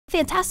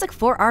Fantastic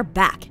Four are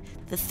back!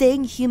 The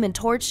Thing, Human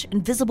Torch,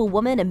 Invisible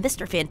Woman, and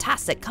Mr.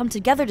 Fantastic come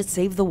together to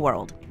save the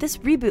world. This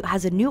reboot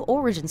has a new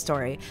origin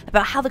story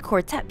about how the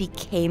quartet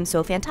became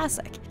so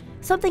fantastic,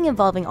 something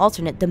involving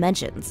alternate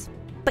dimensions.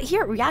 But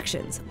here at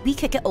Reactions, we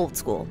kick it old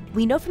school.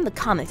 We know from the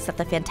comics that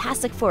the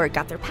Fantastic Four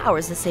got their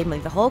powers the same way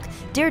the Hulk,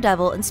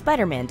 Daredevil, and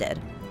Spider-Man did.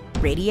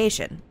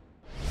 Radiation.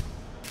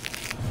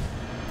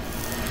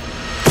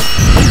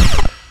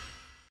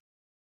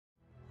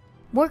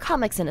 More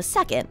comics in a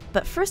second,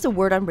 but first a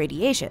word on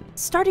radiation,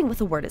 starting with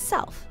the word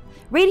itself.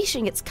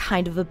 Radiation gets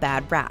kind of a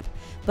bad rap,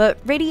 but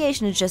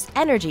radiation is just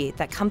energy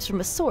that comes from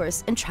a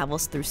source and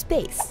travels through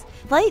space.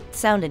 Light,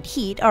 sound, and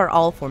heat are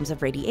all forms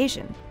of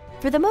radiation.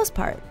 For the most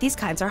part, these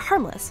kinds are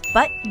harmless,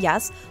 but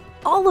yes,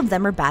 all of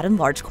them are bad in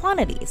large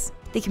quantities.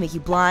 They can make you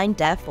blind,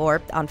 deaf,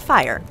 or on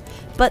fire.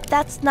 But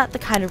that's not the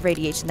kind of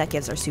radiation that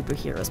gives our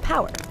superheroes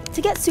power.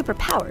 To get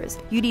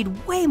superpowers, you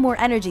need way more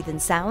energy than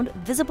sound,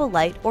 visible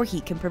light, or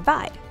heat can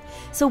provide.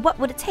 So what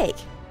would it take?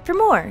 For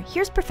more,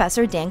 here's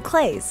Professor Dan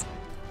Claes.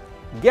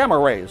 Gamma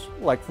rays,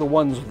 like the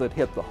ones that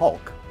hit the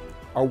Hulk,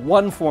 are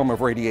one form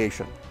of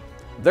radiation.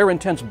 They're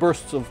intense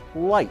bursts of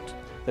light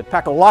that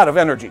pack a lot of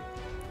energy,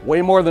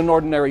 way more than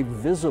ordinary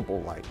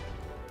visible light.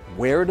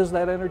 Where does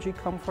that energy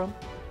come from?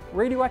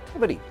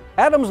 Radioactivity.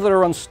 Atoms that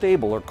are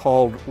unstable are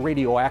called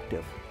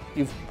radioactive.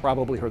 You've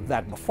probably heard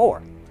that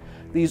before.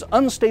 These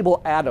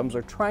unstable atoms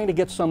are trying to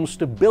get some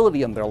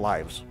stability in their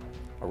lives.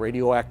 A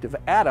radioactive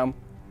atom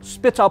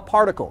spits out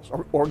particles,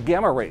 or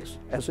gamma rays,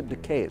 as it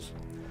decays.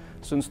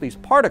 Since these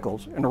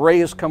particles and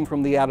rays come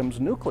from the atom's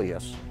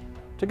nucleus,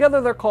 together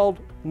they're called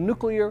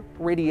nuclear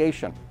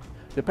radiation.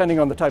 Depending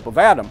on the type of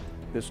atom,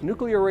 this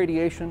nuclear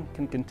radiation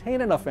can contain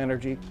enough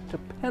energy to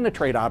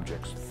penetrate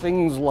objects,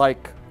 things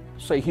like,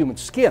 say, human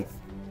skin.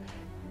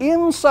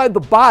 Inside the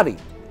body,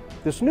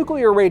 this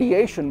nuclear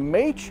radiation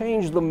may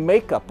change the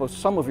makeup of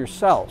some of your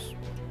cells,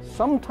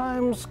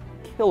 sometimes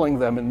killing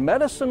them. In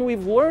medicine,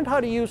 we've learned how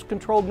to use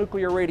controlled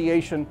nuclear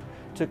radiation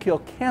to kill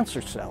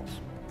cancer cells.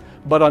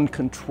 But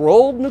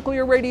uncontrolled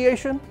nuclear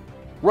radiation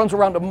runs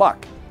around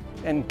amok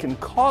and can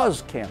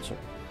cause cancer.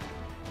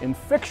 In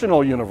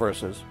fictional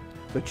universes,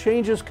 the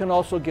changes can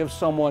also give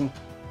someone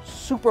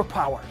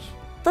superpowers.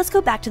 Let's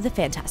go back to the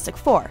Fantastic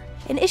Four.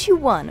 In issue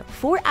 1,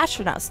 4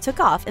 astronauts took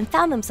off and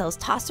found themselves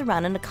tossed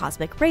around in a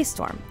cosmic ray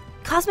storm.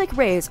 Cosmic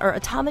rays are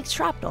atomic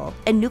shrapnel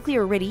and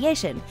nuclear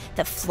radiation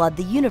that flood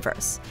the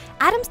universe.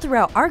 Atoms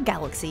throughout our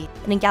galaxy,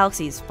 and in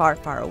galaxies far,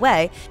 far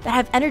away, that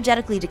have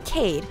energetically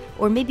decayed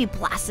or maybe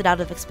blasted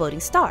out of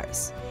exploding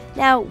stars.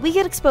 Now, we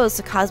get exposed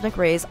to cosmic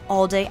rays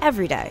all day,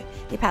 every day.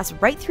 They pass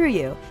right through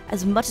you,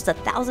 as much as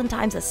 1,000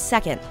 times a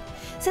second.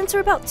 Since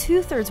we're about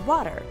 2/3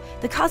 water,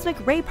 the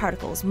cosmic ray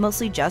particles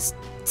mostly just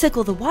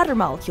tickle the water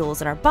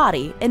molecules in our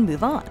body and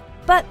move on.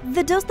 But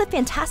the dose the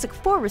Fantastic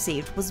Four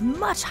received was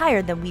much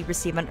higher than we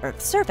receive on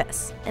Earth's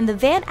surface. In the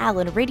Van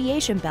Allen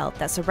radiation belt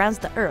that surrounds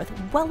the Earth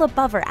well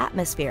above our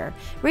atmosphere,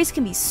 rays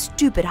can be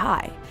stupid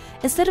high.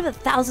 Instead of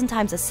 1,000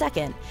 times a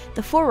second,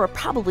 the four were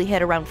probably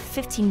hit around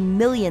 15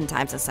 million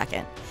times a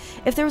second.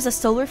 If there was a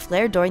solar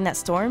flare during that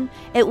storm,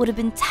 it would have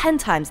been 10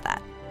 times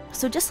that.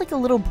 So just like a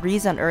little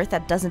breeze on Earth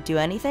that doesn't do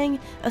anything,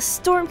 a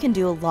storm can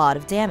do a lot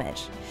of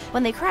damage.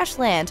 When they crash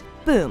land,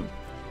 boom,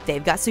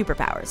 they've got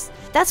superpowers.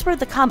 That's where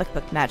the comic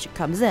book magic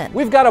comes in.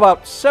 We've got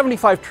about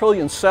 75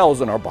 trillion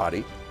cells in our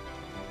body.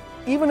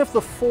 Even if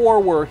the 4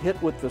 were hit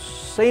with the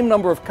same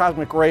number of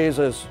cosmic rays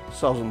as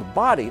cells in the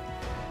body,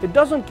 it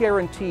doesn't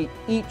guarantee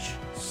each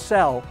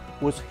cell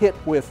was hit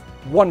with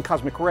one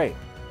cosmic ray.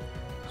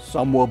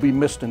 Some will be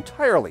missed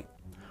entirely,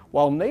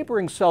 while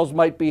neighboring cells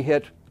might be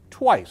hit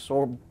twice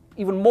or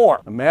even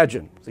more.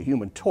 Imagine the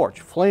Human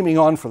Torch flaming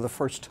on for the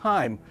first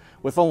time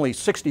with only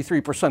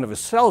 63% of his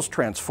cells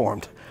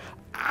transformed.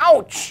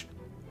 Ouch!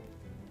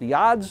 The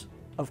odds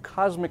of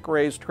cosmic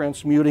rays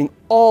transmuting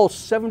all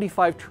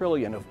 75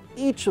 trillion of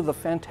each of the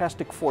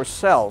Fantastic Four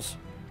cells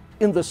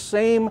in the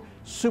same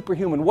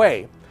superhuman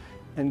way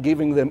and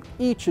giving them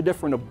each a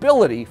different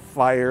ability,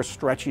 fire,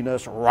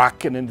 stretchiness,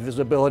 rock, and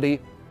invisibility,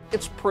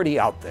 it's pretty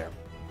out there.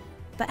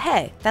 But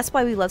hey, that's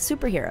why we love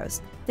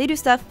superheroes. They do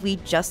stuff we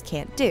just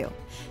can't do.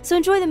 So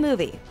enjoy the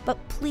movie, but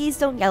please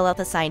don't yell out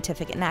the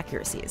scientific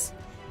inaccuracies.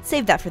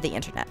 Save that for the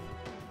internet.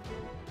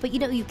 But you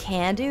know what you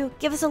can do?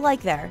 Give us a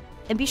like there.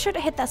 And be sure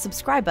to hit that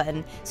subscribe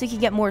button so you can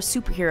get more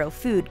superhero,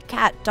 food,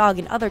 cat, dog,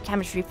 and other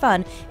chemistry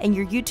fun in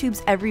your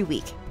YouTubes every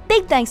week.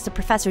 Big thanks to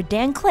Professor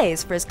Dan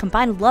Claes for his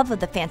combined love of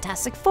the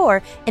Fantastic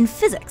Four and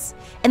physics,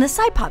 and the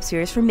SciPop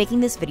series for making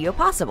this video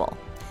possible.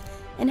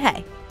 And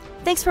hey,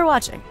 thanks for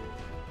watching.